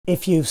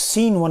If you've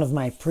seen one of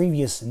my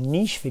previous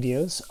niche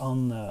videos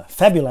on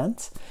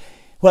Fabuland,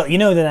 well, you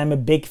know that I'm a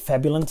big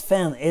Fabuland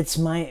fan. It's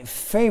my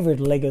favorite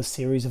Lego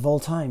series of all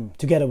time,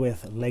 together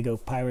with Lego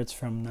Pirates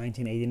from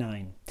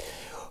 1989.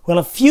 Well,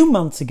 a few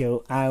months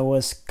ago, I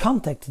was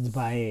contacted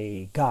by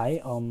a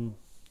guy on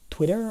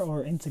Twitter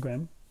or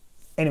Instagram,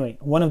 anyway,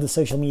 one of the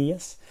social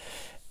medias,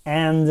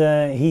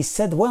 and he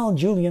said, well,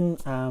 Julian,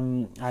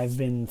 I've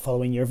been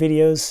following your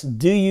videos.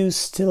 Do you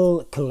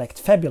still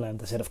collect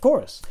Fabuland? I said, of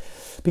course.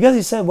 Because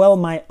he said, well,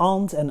 my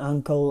aunt and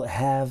uncle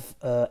have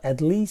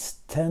at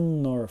least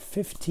 10 or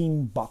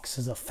 15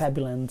 boxes of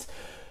Fabuland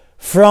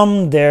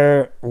from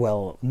their,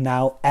 well,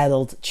 now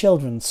adult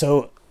children.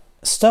 So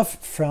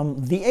stuff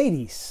from the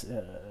 80s,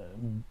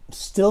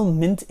 still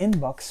mint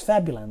inbox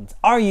Fabuland.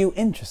 Are you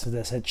interested?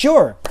 I said,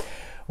 sure.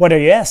 What are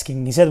you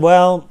asking? He said,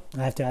 well,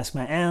 I have to ask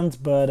my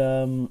aunt, but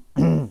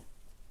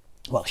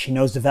well, she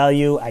knows the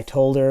value. I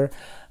told her,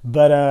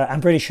 but I'm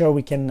pretty sure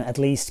we can at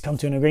least come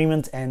to an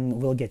agreement and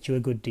we'll get you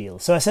a good deal.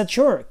 So I said,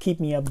 sure, keep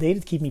me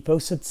updated, keep me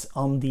posted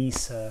on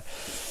these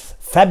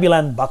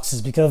Fabuland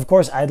boxes, because of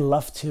course I'd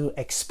love to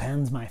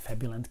expand my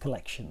Fabuland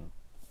collection.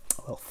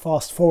 Well,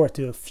 fast forward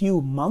to a few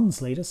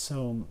months later,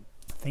 so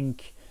I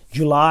think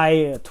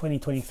July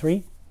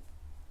 2023,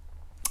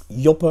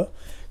 Joppe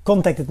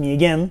contacted me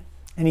again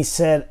and he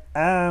said,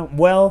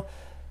 well,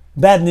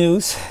 bad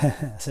news.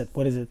 I said,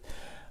 what is it?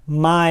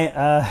 My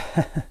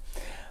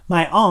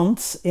my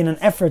aunt, in an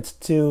effort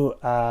to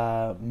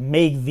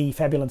make the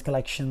Fabuland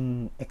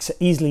collection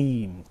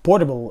easily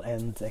portable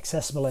and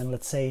accessible and,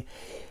 let's say,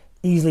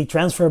 easily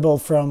transferable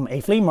from a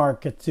flea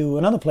market to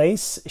another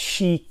place,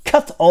 she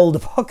cut all the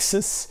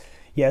boxes.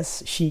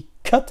 Yes, she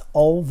cut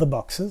all the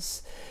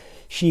boxes.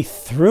 She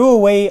threw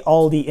away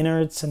all the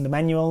innards and the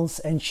manuals,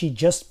 and she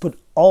just put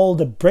all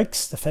the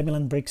bricks, the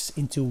Fabuland bricks,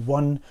 into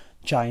one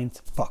giant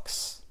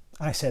box.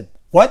 I said,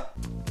 what?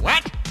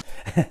 What?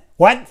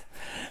 What?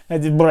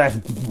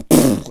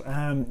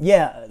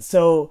 Yeah,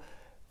 so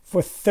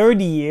for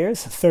 30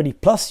 years, 30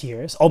 plus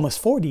years,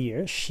 almost 40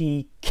 years,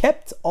 she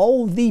kept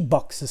all the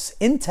boxes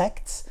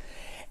intact,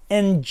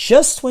 and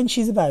just when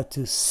she's about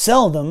to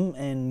sell them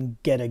and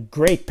get a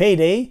great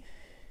payday,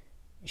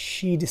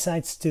 she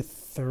decides to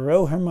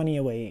throw her money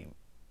away.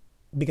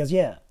 Because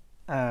yeah,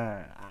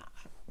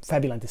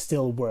 Fabuland is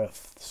still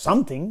worth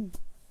something,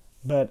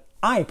 but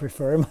I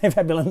prefer my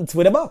Fabuland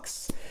with a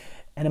box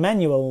and a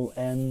manual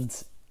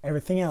and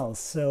everything else.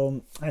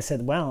 So I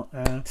said, well,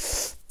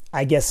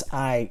 I guess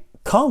I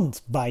can't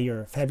buy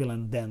your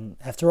Fabuland then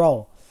after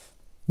all.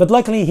 But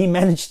luckily he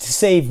managed to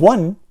save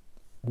one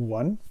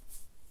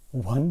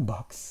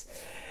box,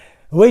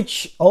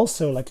 which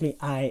also luckily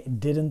I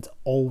didn't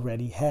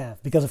already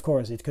have, because of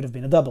course it could have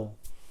been a double.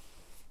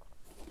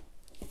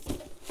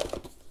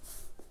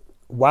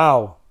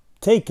 Wow,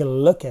 take a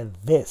look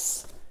at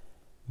this.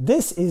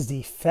 This is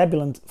the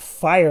Fabuland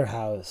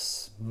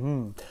Firehouse.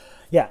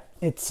 Yeah,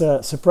 it's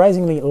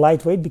surprisingly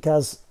lightweight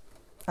because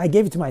I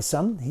gave it to my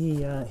son.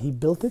 He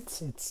built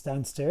it. It's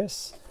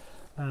downstairs.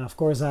 Of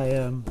course,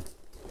 I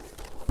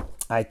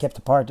kept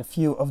apart a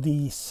few of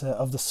these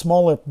of the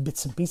smaller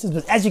bits and pieces,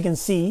 but as you can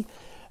see,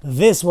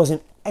 this was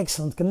in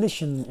excellent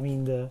condition. I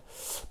mean, the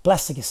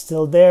plastic is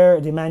still there,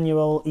 the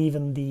manual,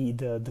 even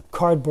the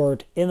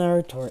cardboard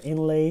innert or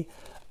inlay.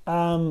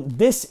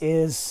 This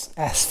is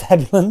as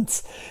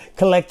Fabuland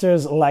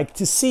collectors like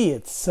to see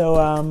it. So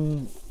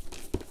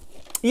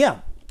yeah,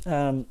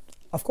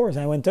 of course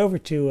I went over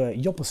to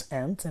Joppe's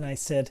aunt and I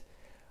said,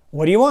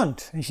 what do you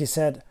want? And she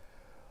said,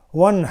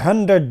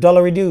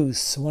 $100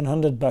 reduce,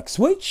 100 bucks,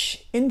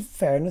 which in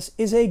fairness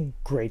is a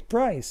great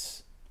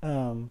price.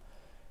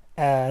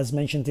 As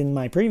mentioned in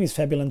my previous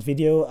Fabuland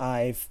video,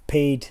 I've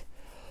paid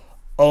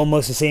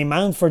almost the same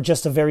amount for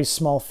just a very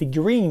small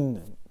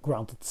figurine.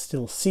 Granted,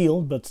 still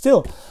sealed, but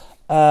still,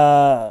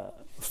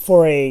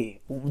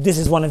 this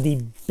is one of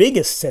the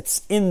biggest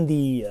sets in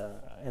the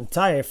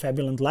entire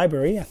Fabuland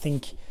library. I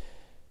think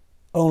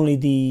only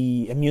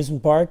the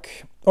amusement park,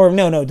 or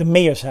no, the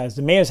mayor's house.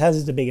 The mayor's house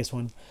is the biggest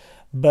one,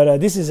 but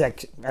this is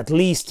at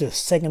least the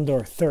second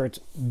or third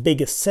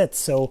biggest set.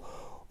 So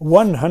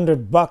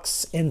 100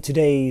 bucks in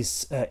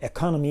today's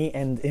economy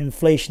and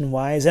inflation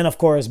wise, and of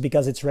course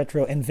because it's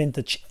retro and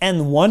vintage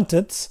and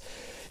wanted,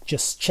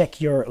 just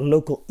check your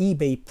local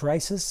eBay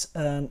prices.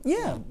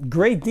 Yeah,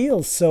 great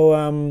deal.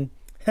 So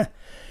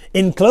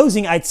in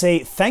closing, I'd say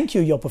thank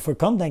you, Joppe, for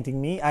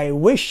contacting me. I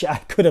wish I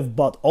could have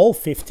bought all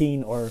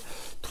 15 or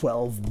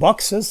 12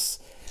 boxes,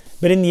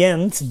 but in the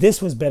end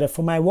this was better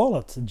for my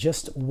wallet.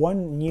 Just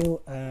one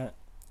new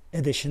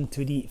addition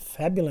to the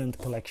Fabuland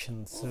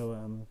collection. So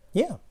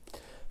yeah,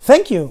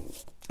 thank you.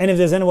 And if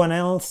there's anyone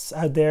else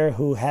out there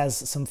who has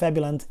some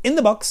Fabuland in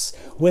the box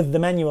with the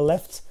manual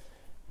left,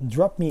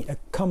 drop me a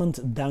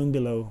comment down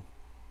below.